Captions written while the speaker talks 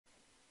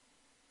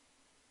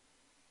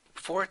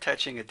Before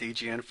attaching a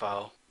DGN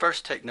file,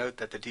 first take note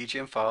that the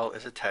DGN file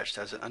is attached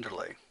as an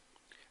underlay.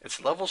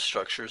 Its level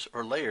structures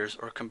or layers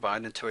are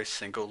combined into a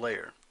single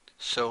layer.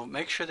 So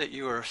make sure that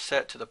you are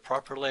set to the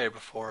proper layer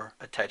before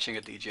attaching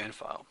a DGN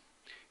file.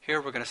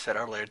 Here we're going to set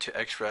our layer to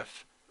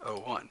XREF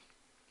 01.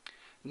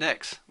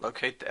 Next,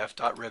 locate the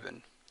FDOT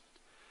ribbon.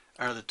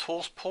 Under the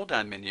Tools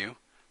pull-down menu,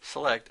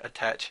 select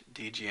Attach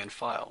DGN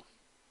File.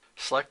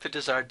 Select the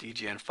desired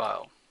DGN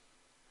file.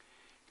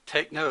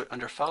 Take note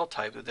under File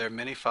Type that there are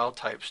many file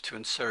types to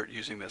insert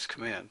using this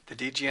command. The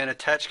DGN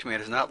Attach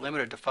command is not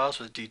limited to files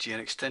with DGN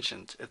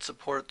extensions. It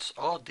supports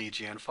all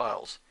DGN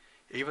files,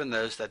 even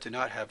those that do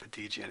not have a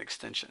DGN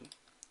extension.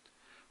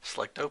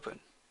 Select Open.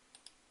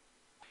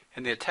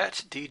 In the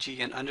Attach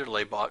DGN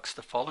Underlay box,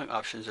 the following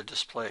options are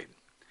displayed.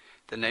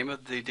 The name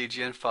of the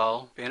DGN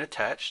file being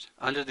attached.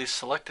 Under the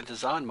Select the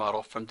Design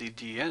Model from the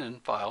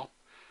DGN file,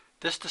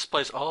 this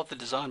displays all of the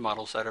design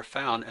models that are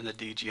found in the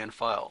DGN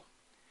file.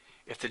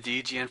 If the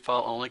DGN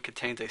file only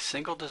contains a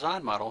single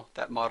design model,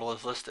 that model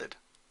is listed.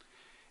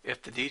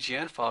 If the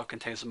DGN file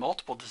contains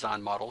multiple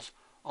design models,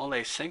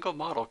 only a single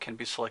model can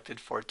be selected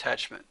for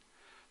attachment.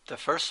 The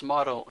first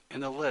model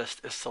in the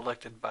list is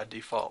selected by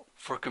default.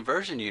 For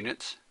conversion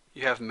units,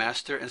 you have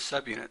master and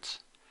subunits.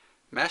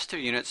 Master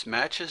units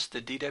matches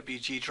the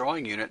DWG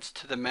drawing units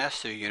to the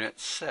master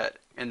units set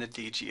in the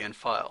DGN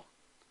file.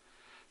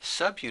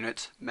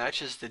 Subunits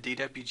matches the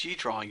DWG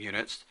drawing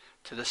units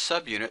to the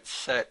subunits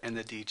set in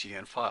the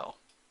DGN file.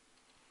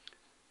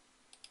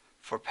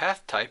 For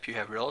path type, you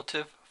have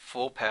relative,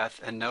 full path,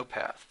 and no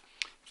path.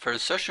 For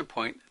insertion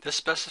point, this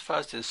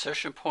specifies the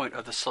insertion point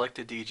of the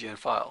selected DGN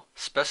file.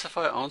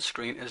 Specify on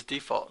screen as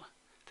default.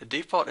 The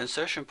default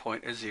insertion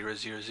point is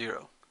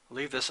 000.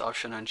 Leave this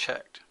option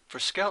unchecked. For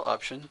scale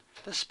option,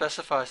 this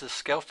specifies the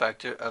scale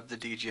factor of the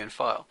DGN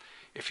file.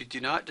 If you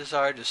do not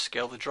desire to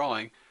scale the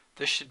drawing,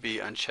 this should be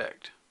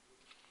unchecked.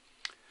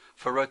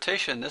 For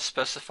rotation, this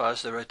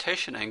specifies the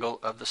rotation angle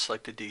of the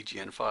selected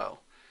DGN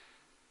file.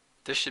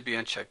 This should be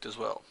unchecked as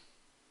well.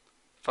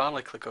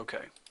 Finally, click OK.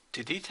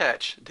 To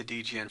detach the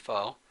DGN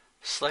file,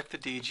 select the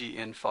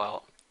DGN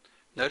file.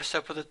 Notice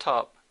up at the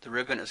top, the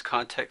ribbon is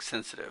context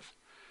sensitive.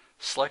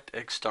 Select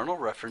External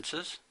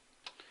References.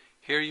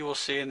 Here you will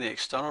see in the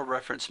External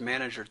Reference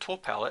Manager tool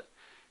palette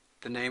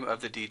the name of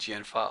the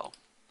DGN file.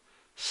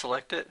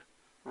 Select it,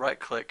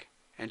 right-click,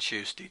 and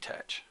choose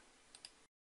Detach.